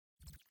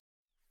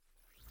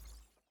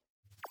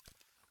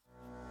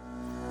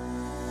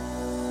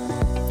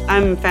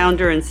I'm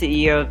founder and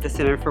CEO of the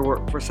Center for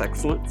Workforce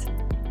Excellence.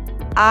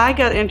 I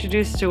got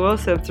introduced to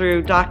WOCIP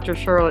through Dr.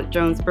 Charlotte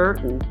Jones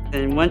Burton.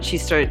 And once she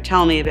started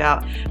telling me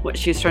about what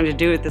she was trying to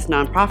do with this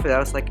nonprofit, I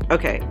was like,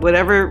 okay,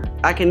 whatever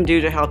I can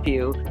do to help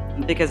you,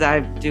 because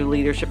I do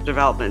leadership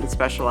development and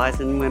specialize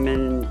in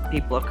women and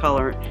people of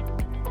color.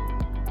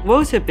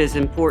 WOCIP is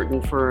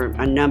important for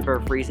a number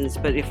of reasons,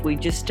 but if we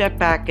just step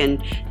back and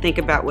think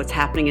about what's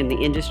happening in the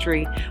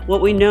industry,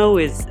 what we know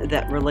is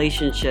that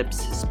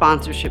relationships,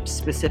 sponsorships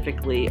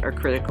specifically, are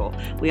critical.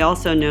 We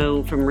also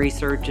know from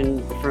research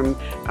and from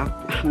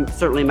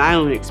certainly my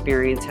own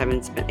experience,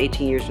 having spent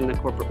 18 years in the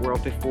corporate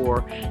world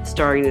before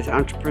starting this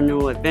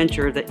entrepreneurial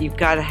adventure, that you've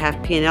got to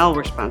have P&L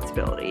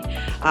responsibility.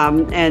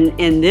 And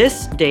in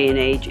this day and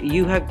age,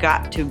 you have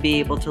got to be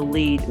able to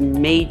lead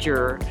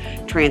major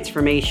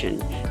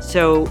transformation.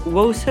 So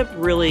WOCIP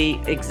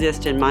really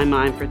exists in my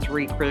mind for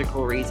three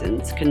critical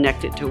reasons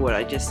connected to what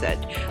I just said.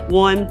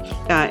 One,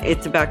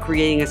 it's about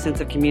creating a sense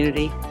of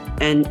community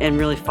and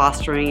really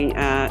fostering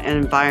an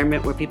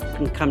environment where people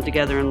can come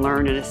together and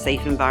learn in a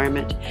safe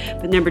environment.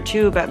 But number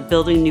two, about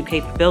building new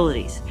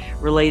capabilities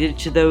related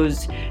to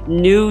those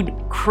new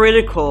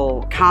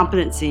critical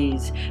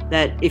competencies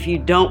that if you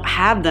don't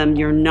have them,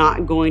 you're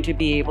not going to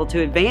be able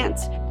to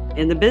advance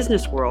in the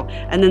business world.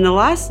 And then the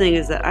last thing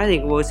is that I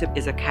think WOCIP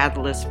is a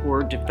catalyst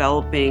for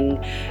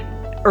developing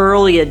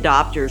early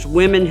adopters,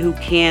 women who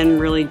can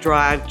really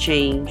drive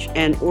change,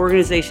 and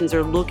organizations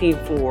are looking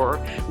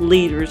for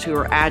leaders who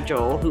are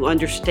agile, who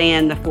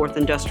understand the fourth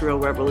industrial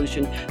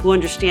revolution, who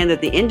understand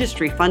that the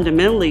industry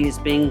fundamentally is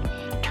being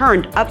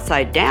turned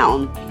upside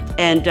down.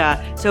 And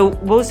so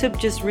WOCIP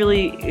just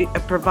really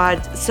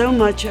provides so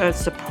much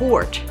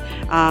support,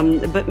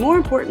 but more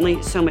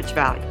importantly, so much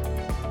value.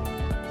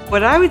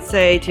 What I would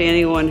say to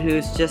anyone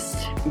who's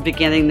just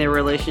beginning their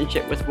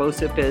relationship with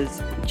WOCIP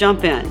is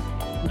jump in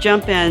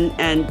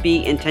and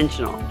be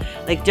intentional.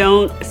 Like,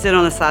 don't sit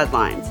on the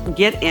sidelines.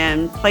 Get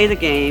in, play the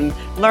game,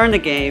 learn the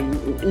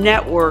game,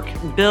 network,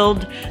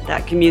 build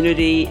that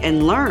community,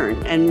 and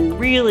learn, and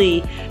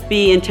really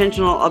be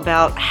intentional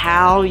about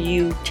how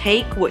you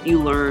take what you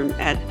learn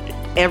at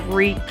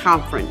every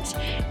conference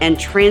and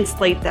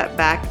translate that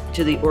back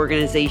to the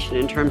organization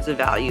in terms of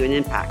value and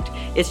impact.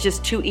 It's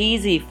just too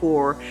easy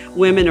for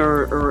women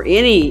or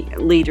any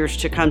leaders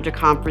to come to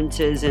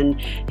conferences and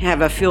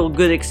have a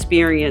feel-good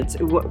experience.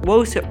 What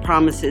WOCIP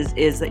promises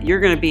is that you're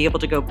going to be able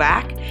to go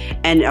back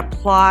and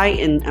apply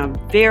in a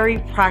very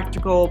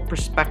practical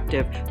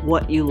perspective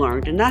what you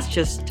learned. And that's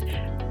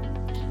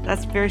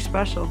very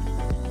special.